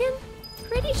broken?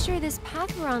 Pretty sure this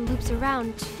path we're on loops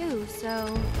around too,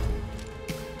 so...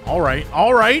 All right,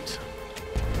 all right.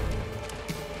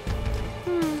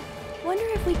 Wonder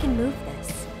if we can move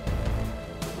this.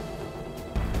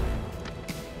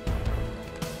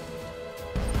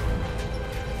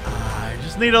 I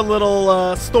just need a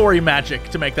little story magic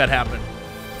to make that happen.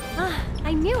 Ah,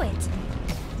 I knew it.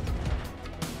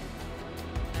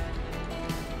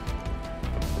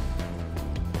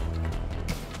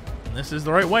 And this is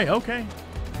the right way, okay.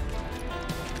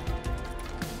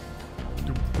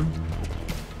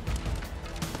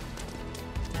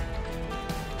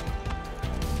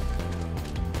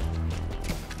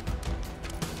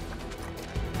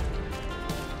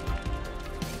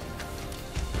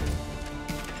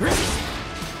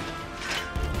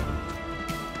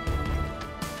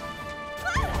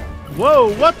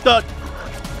 Whoa, what the?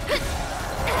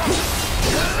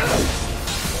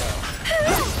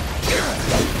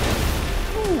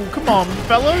 Ooh, come on,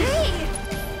 fellas.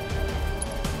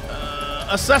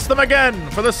 Assess them again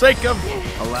for the sake of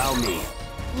Allow me.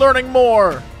 learning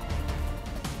more.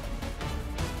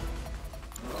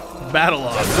 Battle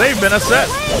logs, they've been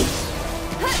assessed.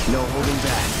 No holding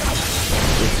back.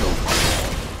 It's over.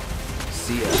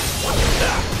 See ya.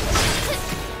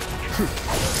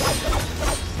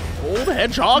 Old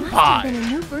hedgehog Must have pie. been a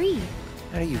new breed,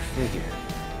 How do you figure?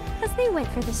 because they went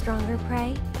for the stronger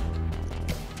prey.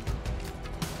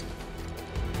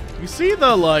 You see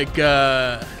the, like,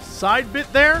 side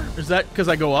bit there? Is that because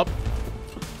I go up?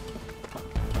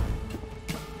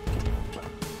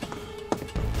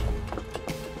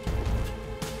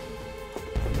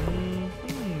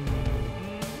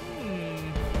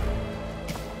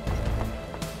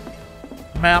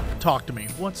 Map, talk to me.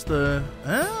 What's the...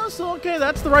 so okay,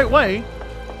 that's the right way.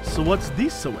 So what's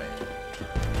this way?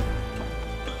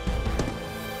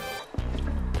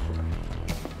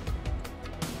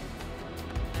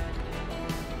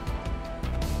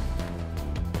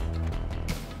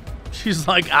 She's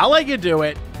like, I'll let you do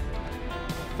it.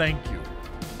 Thank you.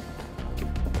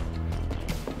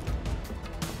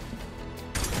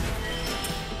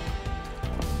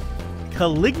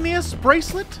 Calignius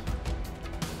bracelet?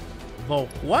 The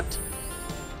what?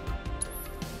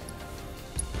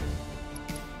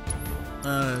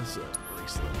 It's a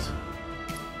bracelet.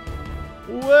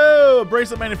 Whoa! A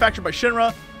bracelet manufactured by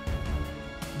Shinra.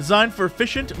 Designed for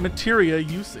efficient materia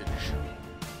usage.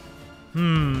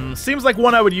 Seems like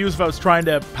one I would use if I was trying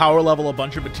to power level a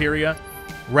bunch of materia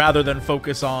rather than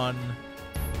focus on,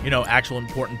 you know, actual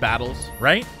important battles,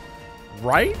 right?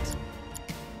 Right?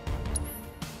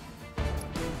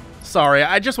 Sorry,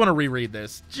 I just want to reread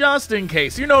this, just in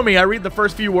case. You know me, I read the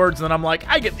first few words and then I'm like,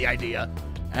 I get the idea.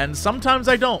 And sometimes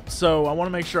I don't, so I want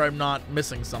to make sure I'm not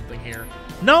missing something here.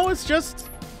 No, it's just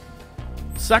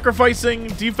sacrificing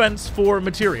defense for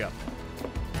materia.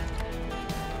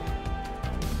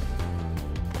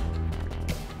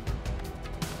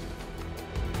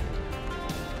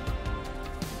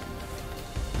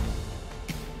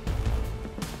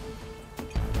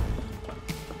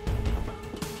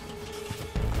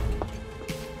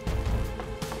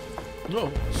 Oh,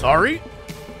 sorry?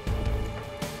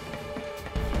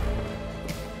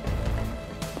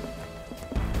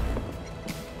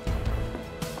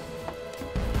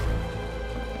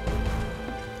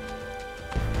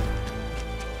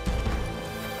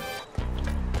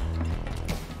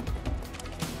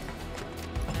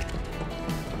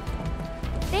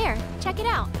 There, check it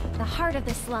out. The heart of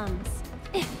the slums.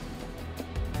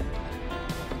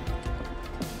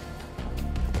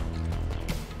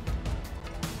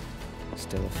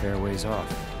 Still a fair ways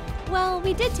off. Well,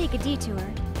 we did take a detour.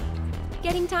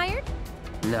 Getting tired?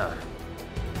 Nah.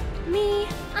 Me,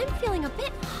 I'm feeling a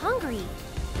bit hungry.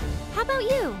 How about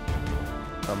you?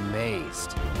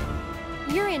 Amazed.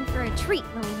 You're in for a treat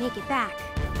when we make it back.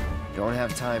 Don't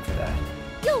have time for that.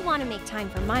 You'll want to make time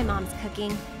for my mom's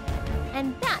cooking.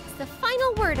 And that's the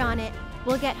final word on it.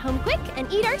 We'll get home quick and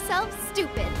eat ourselves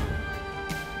stupid.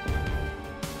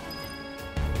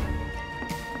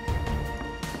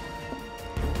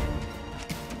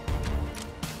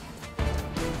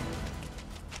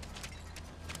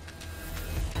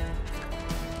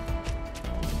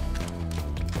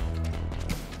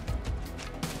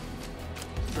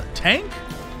 Tank?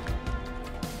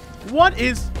 What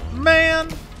is... Man?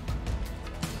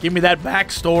 Give me that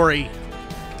backstory.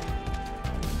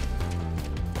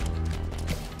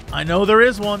 I know there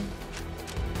is one.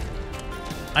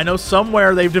 I know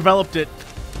somewhere they've developed it.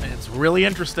 And it's really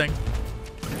interesting.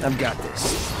 I've got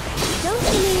this. Don't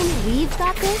you mean we've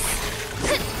got this?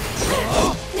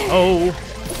 Oh.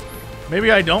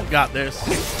 Maybe I don't got this.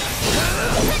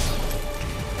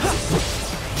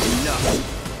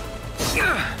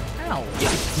 Ow.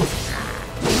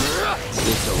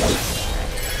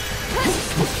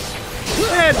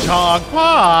 Hedgehog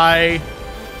pie!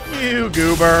 You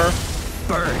goober.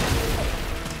 Burn.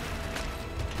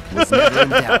 Was never in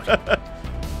doubt.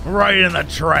 Right in the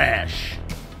trash.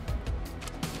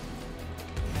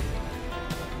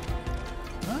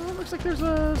 Looks like there's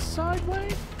a side way.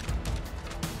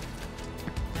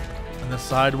 And the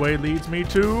side way leads me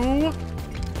to...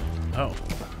 Oh.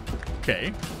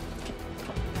 Okay.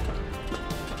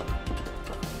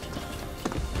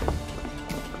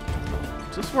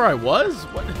 Is this where I was?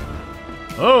 What?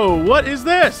 Oh, what is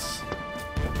this?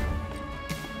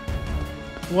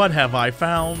 What have I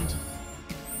found?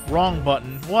 Wrong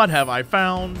button. What have I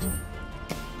found?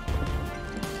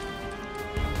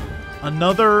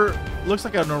 Another, looks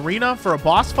like an arena for a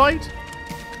boss fight?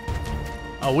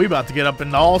 Oh, we about to get up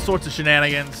into all sorts of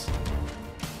shenanigans.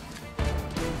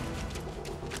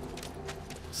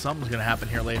 Something's gonna happen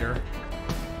here later.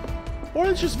 Or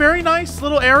it's just very nice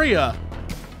little area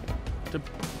to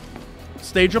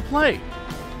stage a play.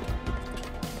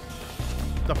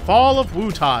 The Fall of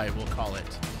Wutai, we'll call it.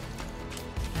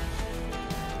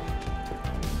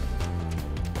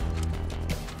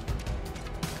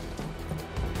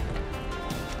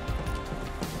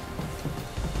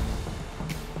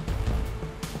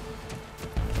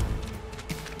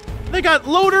 They got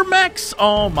loader mechs.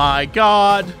 Oh my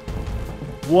god.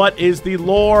 What is the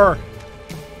lore?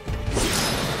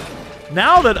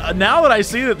 Now that I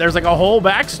see that there's like a whole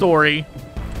backstory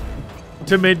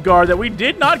to Midgar that we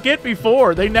did not get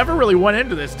before. They never really went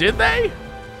into this, did they?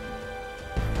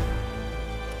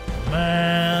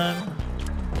 Man.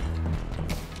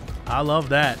 I love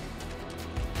that.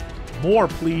 More,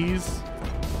 please.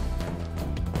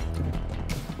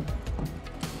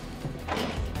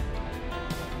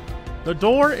 The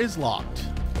door is locked.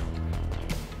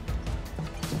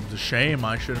 It's a shame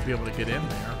I shouldn't be able to get in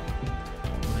there.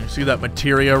 There's See that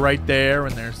materia right there,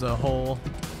 and there's the whole...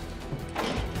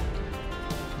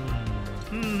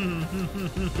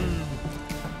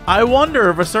 I wonder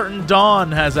if a certain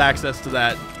Dawn has access to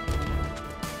that.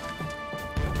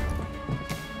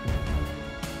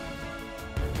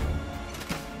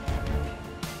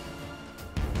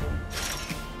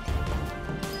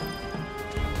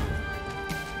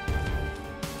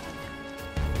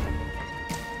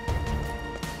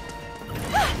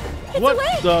 What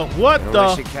the? What the? I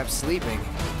wish it kept sleeping.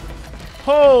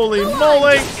 Holy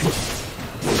moly!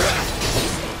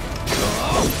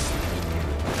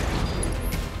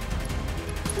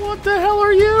 What the hell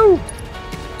are you?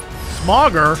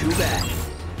 Smogger? Too bad.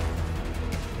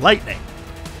 Lightning.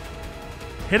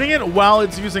 Hitting it while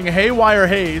it's using haywire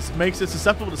haze makes it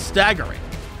susceptible to staggering.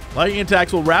 Lightning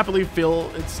attacks will rapidly fill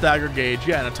its stagger gauge.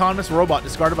 Yeah, an autonomous robot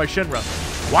discarded by Shinra.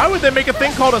 Why would they make a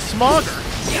thing called a Smogger?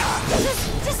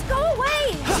 Just go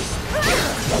away!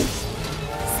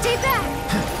 Stay back!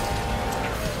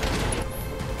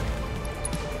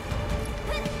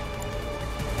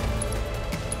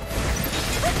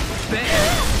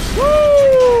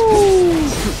 Woo!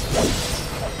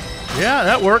 Yeah,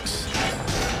 that works.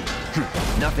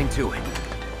 Nothing to it.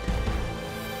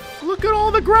 Look at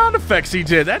all the ground effects he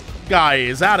did. That guy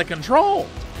is out of control.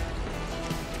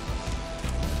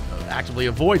 Actively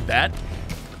avoid that.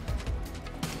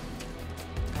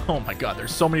 Oh my god,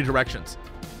 there's so many directions.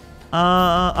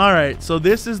 Alright, so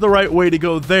this is the right way to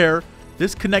go there.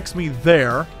 This connects me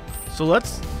there. So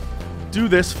let's do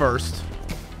this first.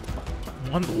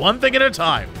 One thing at a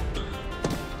time.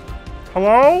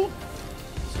 Hello?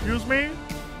 Excuse me?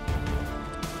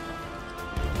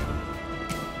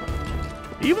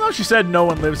 Even though she said no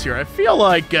one lives here, I feel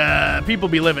like people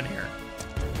be living here.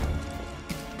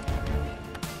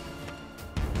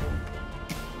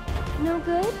 No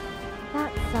good?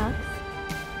 That sucks.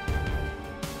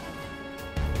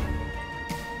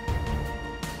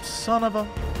 Son of a...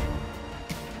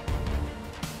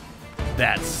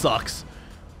 That sucks.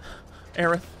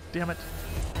 Aerith, damn it.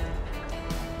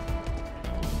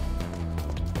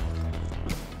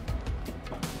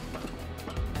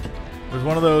 It was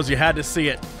one of those you had to see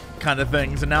it kind of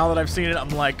things, and now that I've seen it, I'm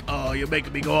like, oh, you're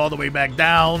making me go all the way back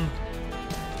down.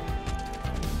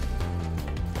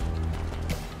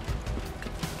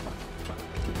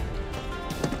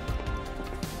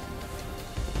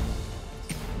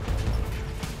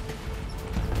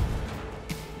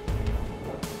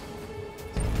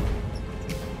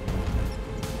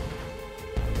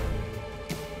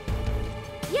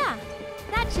 Yeah,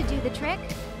 that should do the trick.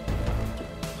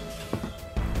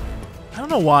 I don't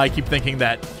know why I keep thinking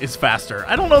that is faster.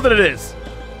 I don't know that it is.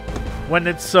 When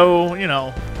it's so, you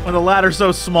know, when the ladder's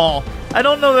so small. I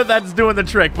don't know that that's doing the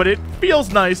trick, but it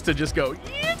feels nice to just go,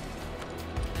 yeet.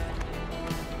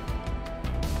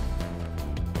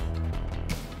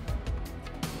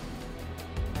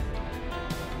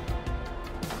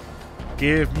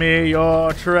 Give me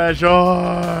your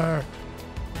treasure.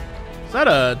 Is that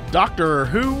a Doctor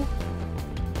Who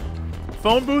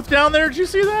phone booth down there? Did you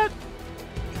see that?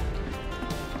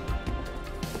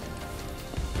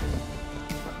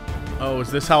 Oh,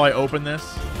 is this how I open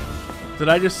this? Did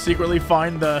I just secretly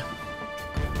find the...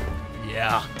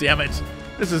 Yeah, damn it.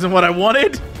 This isn't what I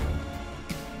wanted.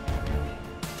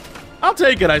 I'll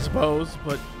take it, I suppose,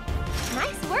 but...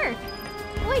 Nice work.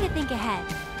 Way to think ahead.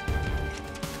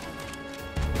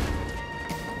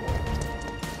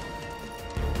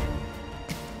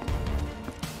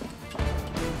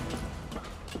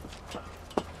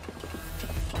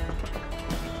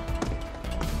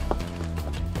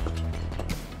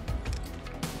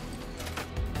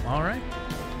 All right.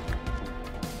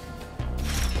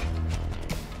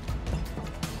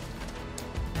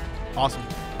 Awesome.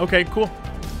 Okay, cool.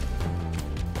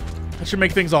 That should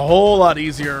make things a whole lot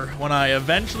easier when I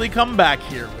eventually come back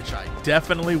here, which I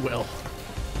definitely will.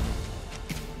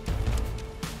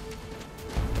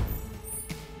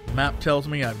 Map tells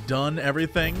me I've done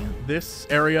everything. This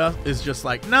area is just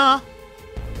like, nah.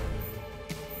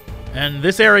 And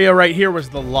this area right here was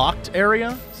the locked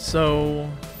area, so...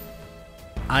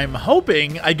 I'm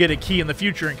hoping I get a key in the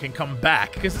future and can come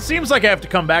back, because it seems like I have to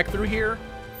come back through here.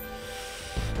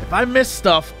 If I miss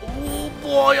stuff, oh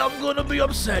boy, I'm gonna be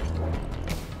upset.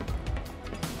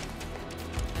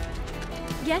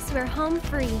 Guess we're home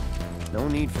free. No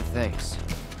need for thanks.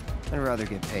 I'd rather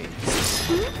get paid.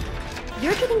 Hmm?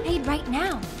 You're getting paid right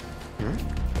now.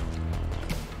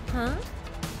 Huh?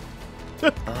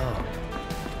 Oh.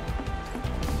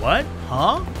 What?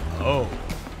 Huh? Oh.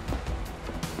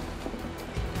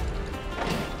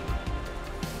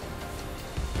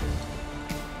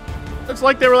 It's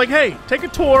like they were like, hey, take a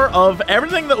tour of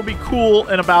everything that will be cool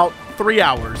in about 3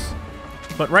 hours.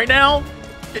 But right now,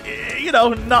 you know,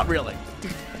 not really.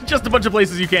 Just a bunch of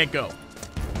places you can't go.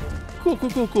 Cool. A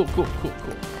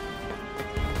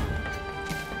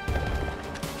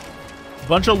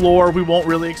bunch of lore we won't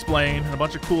really explain, and a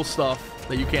bunch of cool stuff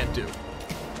that you can't do.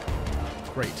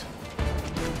 Great.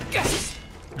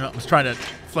 I was trying to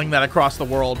fling that across the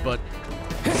world, but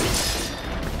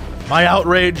my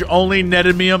outrage only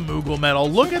netted me a Moogle medal.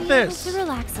 Look at this. To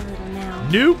relax a little now.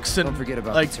 Nukes and don't forget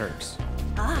about the Turks.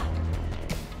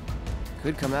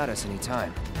 Could come at us any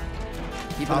time.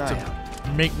 Keep an eye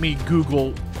out. Make me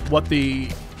Google what the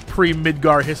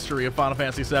pre-Midgar history of Final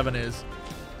Fantasy VII is.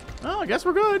 Oh, I guess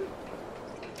we're good.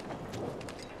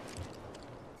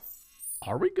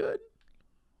 Are we good?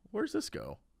 Where's this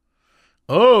go?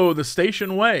 Oh, the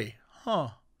station way. Huh.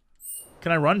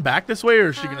 Can I run back this way, or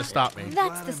is she going to stop me?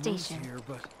 That's the station.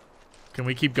 Can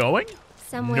we keep going?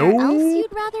 Somewhere else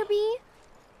you'd rather be?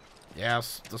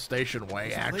 Yes, the station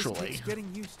way, actually.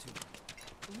 Getting used to.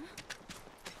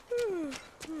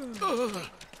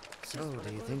 So,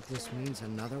 do you think this means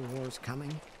another war's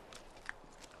coming?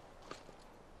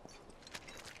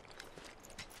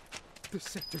 The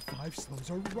Sector 5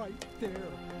 slums are right there.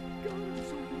 God, I'm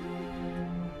so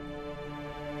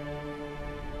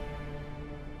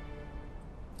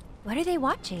What are they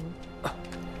watching?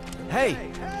 Hey!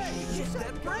 Use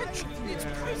that bridge! It's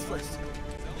priceless!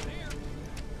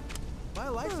 My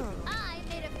life's I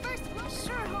made a first.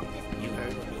 Sure hope this. You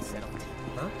heard what we said.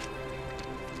 Huh?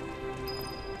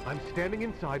 I'm standing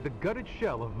inside the gutted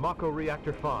shell of Mako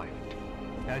Reactor 5.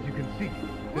 As you can see,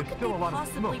 there's still a lot of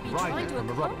smoke rising from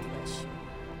the rubble.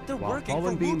 While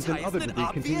fallen beams and other debris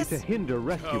continue to hinder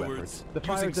rescue efforts, the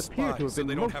fires appear to have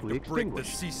been mostly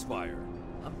extinguished.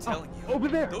 I'm telling you. Over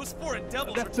there! Those foreign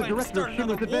devils That's are the trying to director start of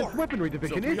another Shinra's Advanced war. Weaponry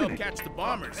Division, isn't it? Catch the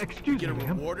bombers. Excuse me,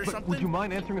 ma'am, but would you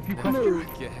mind answering a few questions?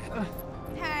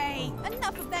 Hey,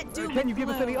 enough of that doom Can you and give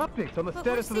us gloom. any updates on the But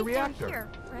status of the we're safe down reactor? here,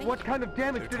 right? What kind of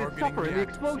damage did it suffer in the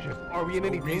explosion? Are we in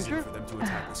any danger?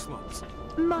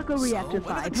 Mako Reactor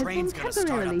 5 has been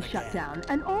temporarily shut down,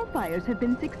 and all fires have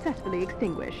been successfully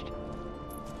extinguished.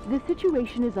 The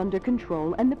situation is under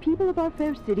control, and the people of our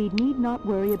fair city need not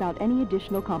worry about any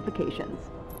additional complications.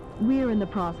 We're in the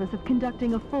process of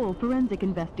conducting a full forensic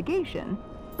investigation,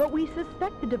 but we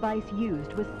suspect the device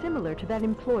used was similar to that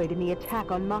employed in the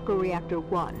attack on Mako Reactor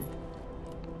 1.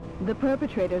 The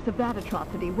perpetrators of that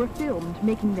atrocity were filmed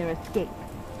making their escape.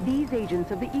 These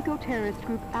agents of the eco-terrorist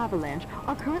group Avalanche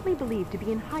are currently believed to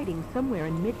be in hiding somewhere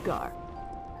in Midgar.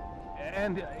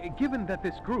 And given that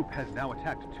this group has now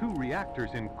attacked 2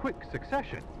 reactors in quick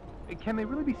succession, can they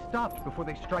really be stopped before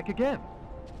they strike again?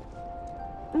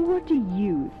 What do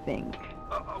you think?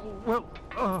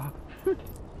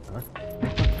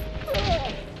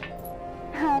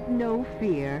 Have no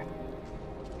fear.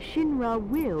 Shinra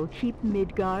will keep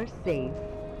Midgar safe.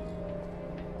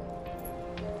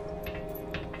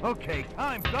 Okay,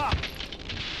 time's up!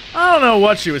 I don't know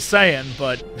what she was saying,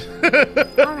 but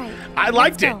Alright, I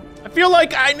liked it. I feel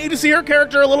like I need to see her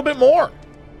character a little bit more.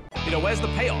 You know, where's the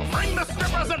payoff? Bring the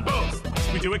strippers and booze!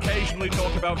 We do occasionally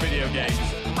talk about video games.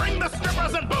 Bring the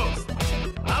strippers and booze!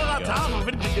 Out of time for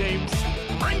video games.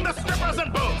 Bring the strippers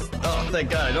and booze! Oh, thank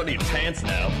God, I don't need pants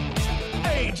now.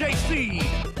 Hey, JC!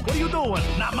 What are you doing?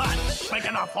 Not much.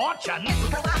 Making a fortune.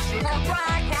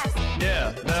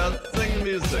 Yeah, now sing the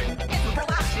music.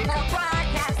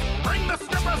 Bring the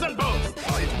strippers and booze!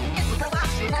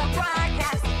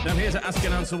 I'm here to ask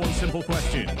and answer one simple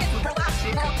question.